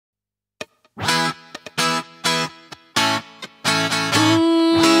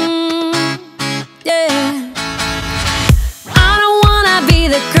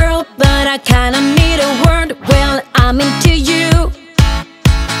I kinda need a word. Well, I'm into you.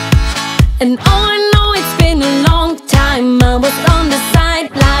 And all I know, it's been a long time. I was on the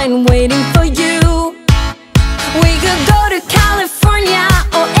sideline waiting for you. We could go to California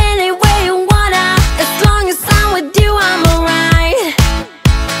or anywhere you wanna. As long as I'm with you, I'm alright.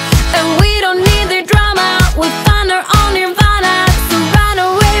 And we don't need the drama, we'll find our own nirvana. So run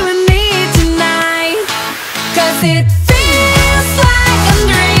away with me tonight. 'Cause it feels like I'm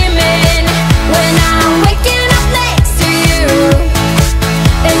dreaming when I'm waking up next to you.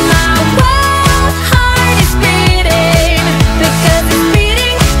 And my wild heart is beating because it's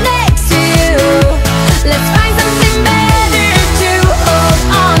beating next to you. Let's find something better to hold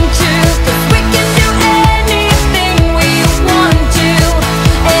on to, 'cause we can do anything we want to.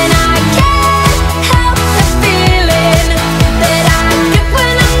 And I can't help the feeling that I get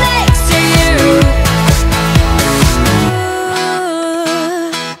when I'm next to you.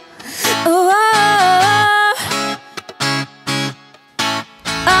 Ooh,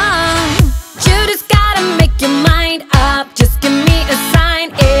 you just gotta make your mind up. Just give me a sign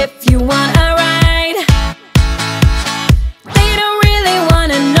if you want a ride. They don't really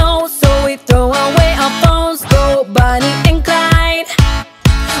wanna know, so we throw away our phones, go Bonnie and Clyde.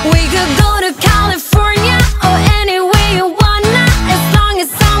 We could go to California or anywhere you wanna. As long as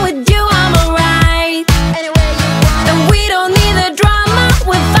I'm with you, I'm alright. And we don't need the drama,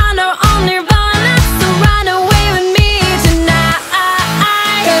 we'll find our own nirvana. So run away with me tonight.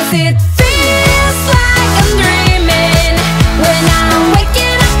 'Cause it feels like I'm dreaming when I'm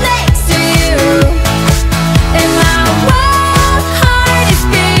waking up next to you. And my wild heart is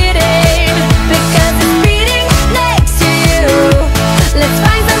beating because it's beating next to you. Let's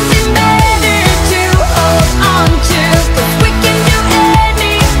find something better to hold on to, 'cause we can do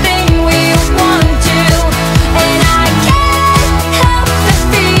anything we want to. And I can't help the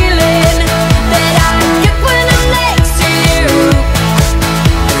feeling that I get when I'm next to you.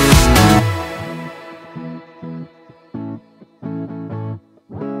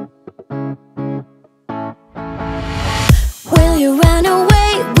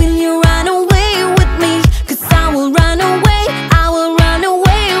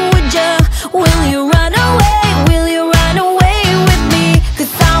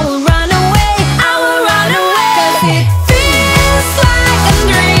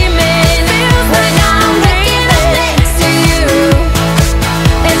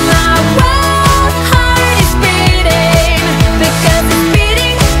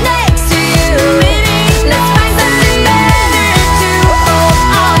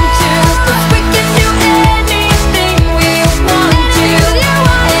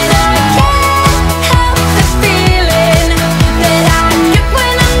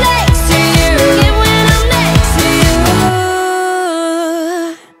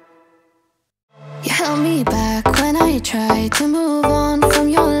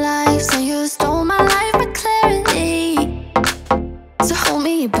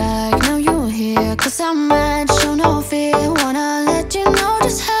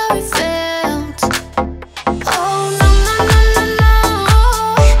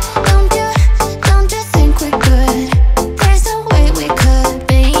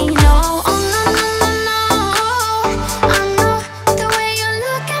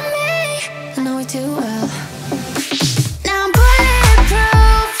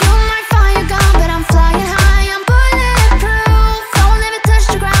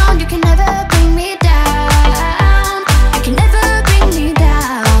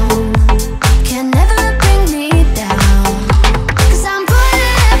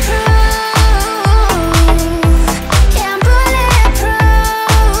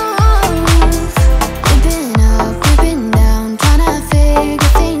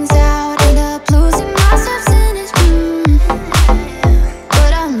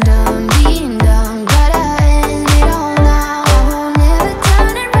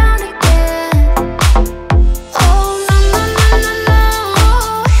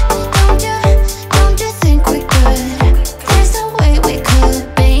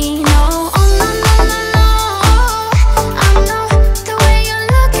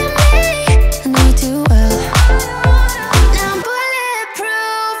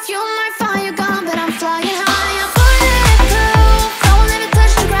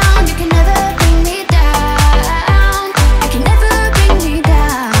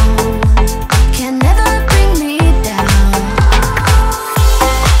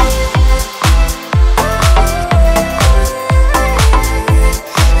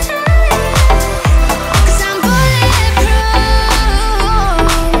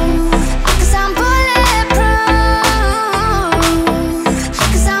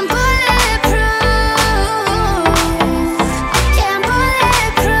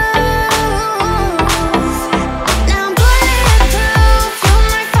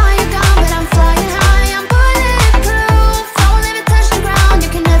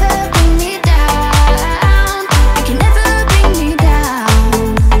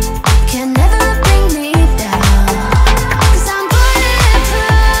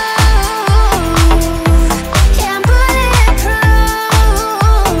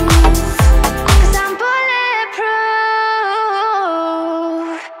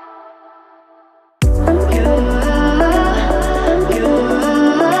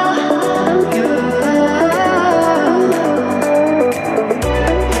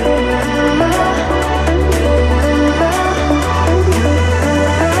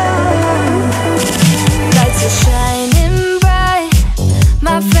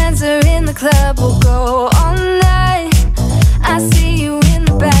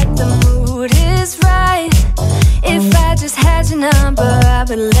 but I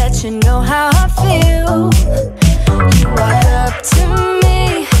will let you know how I feel. You walk up to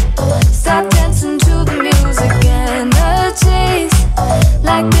me, start dancing to the music and the chase,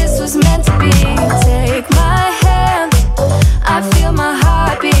 like this was meant to be. Take my hand, I feel my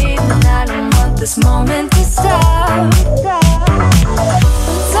heart beat, and I don't want this moment to stop.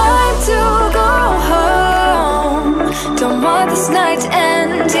 Time to go home, don't want this night to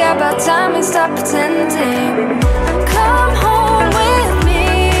end. Yeah, about time we stop pretending. Come home with me,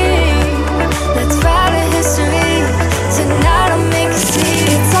 let's write a history. Tonight I'll make you see.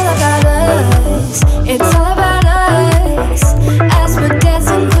 It's all about us, it's all about us. As we're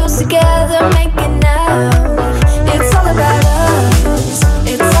dancing close together, making out. It's all about us,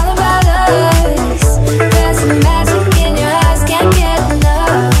 it's all about us. There's some magic in your eyes, can't get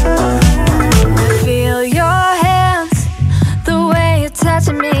enough. Feel your hands, the way you're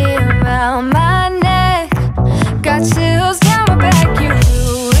touching me around my neck. Got chills down my back, you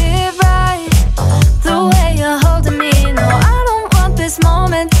do it right. The way you're holding me, no, I don't want this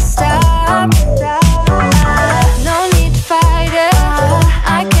moment to stop. No need to fight it,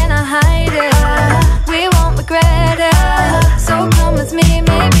 I cannot hide it. We won't regret it, so come with me.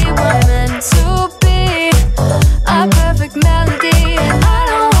 Maybe we're meant to be a perfect melody, and I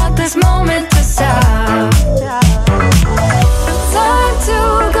don't want this moment to stop. Time to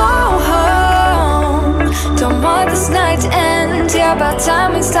go home, don't want this night to end. Yeah, about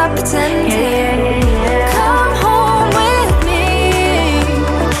time we stop pretending. Come home with me,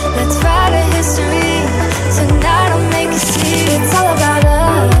 let's write a history. Tonight I'll make you see. It's all about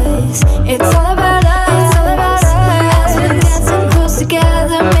us, it's all about us. It's all about us. As we're dancing close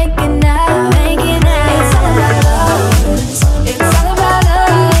together, making out, making out. It's all about us, it's all about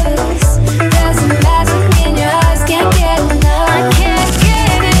us. There's some magic in your eyes, can't get enough. I can't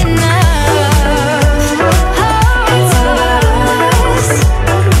get enough. Oh, it's all about us,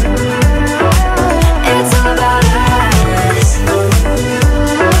 it's all about us.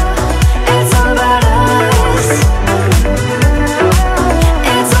 It's all about us,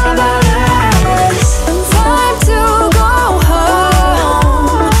 it's all about us. Time to go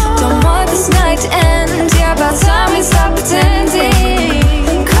home, don't want this night to end. Yeah, about time we stop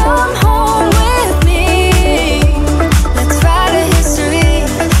pretending. Come home with me, let's write a history.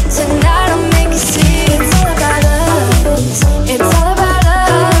 Tonight I'll make you see. It's all about us, it's all about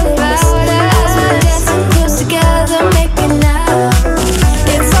us. As we're dancing close together, making out.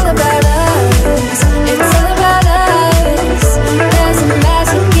 It's all about us, it's all about us. There's some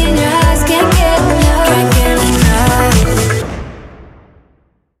magic in your eyes, can't get enough, can't get enough.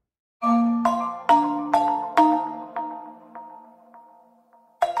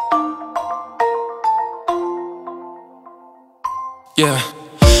 Yeah,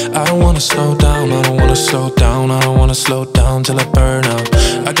 I don't wanna slow down, I don't wanna slow down, I don't wanna slow down till I burn out.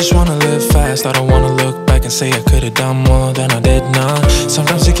 I just wanna live fast, I don't wanna look back and say I could've done more than I did now.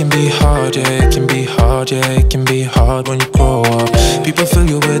 Sometimes it can be hard, yeah, it can be hard, yeah, it can be hard when you grow up. People fill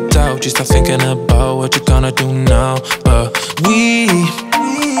you with doubt, you start thinking about what you're gonna do now. But we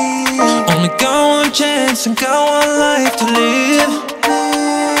only got one chance and got one life to live,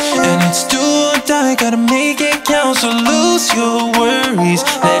 and it's do or die, gotta make it count. So lose your worries,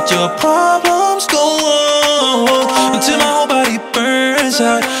 let your problems go on until my whole body burns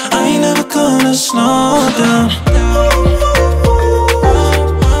out. I ain't never gonna slow down.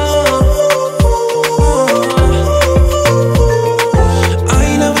 I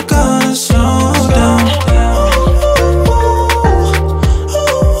ain't never gonna slow down.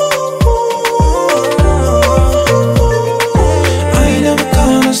 I ain't never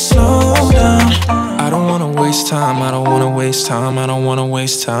gonna slow down. I don't wanna waste time, I don't wanna waste time, I don't wanna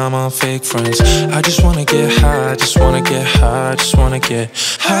waste time on fake friends. I just wanna get high, just wanna get high, just wanna get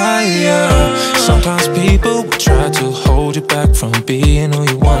higher. Sometimes people will try to hold you back from being who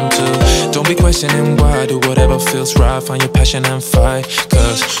you want to. Don't be questioning why, do whatever feels right, find your passion and fight.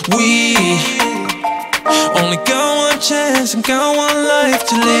 Cause we only got one chance and got one life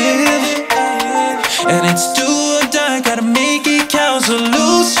to live, and it's do or die, gotta make it count. So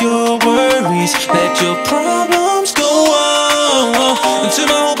lose your worries, let your problems go on until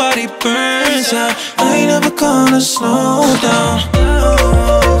my whole body burns out. I ain't never gonna slow down.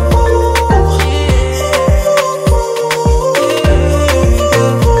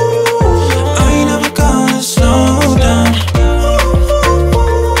 I ain't never gonna slow down.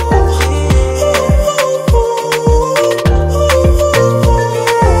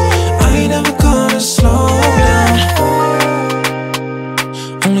 I ain't never gonna slow down.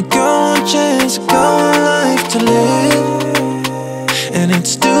 Only got one chance, got one life.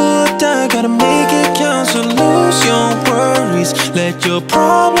 let your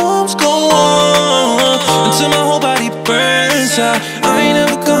problems go on until my whole body burns out. I ain't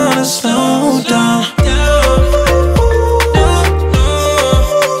never gonna slow down.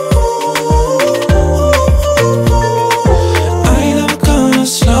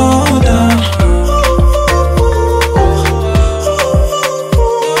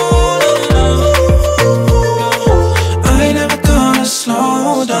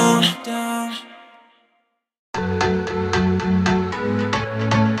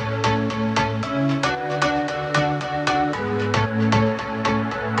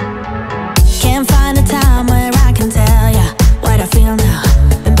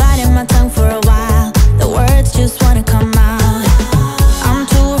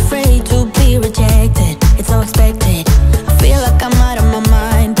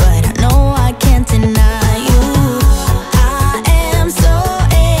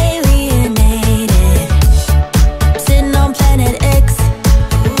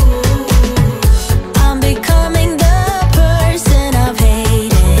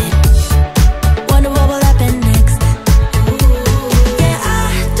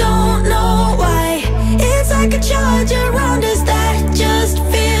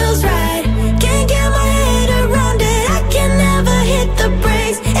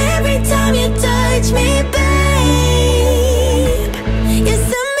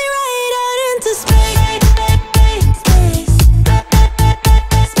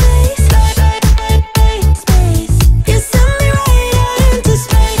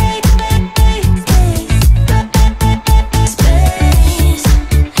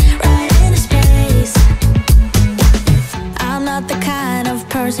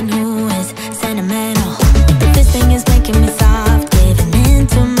 Person who is sentimental. If this thing is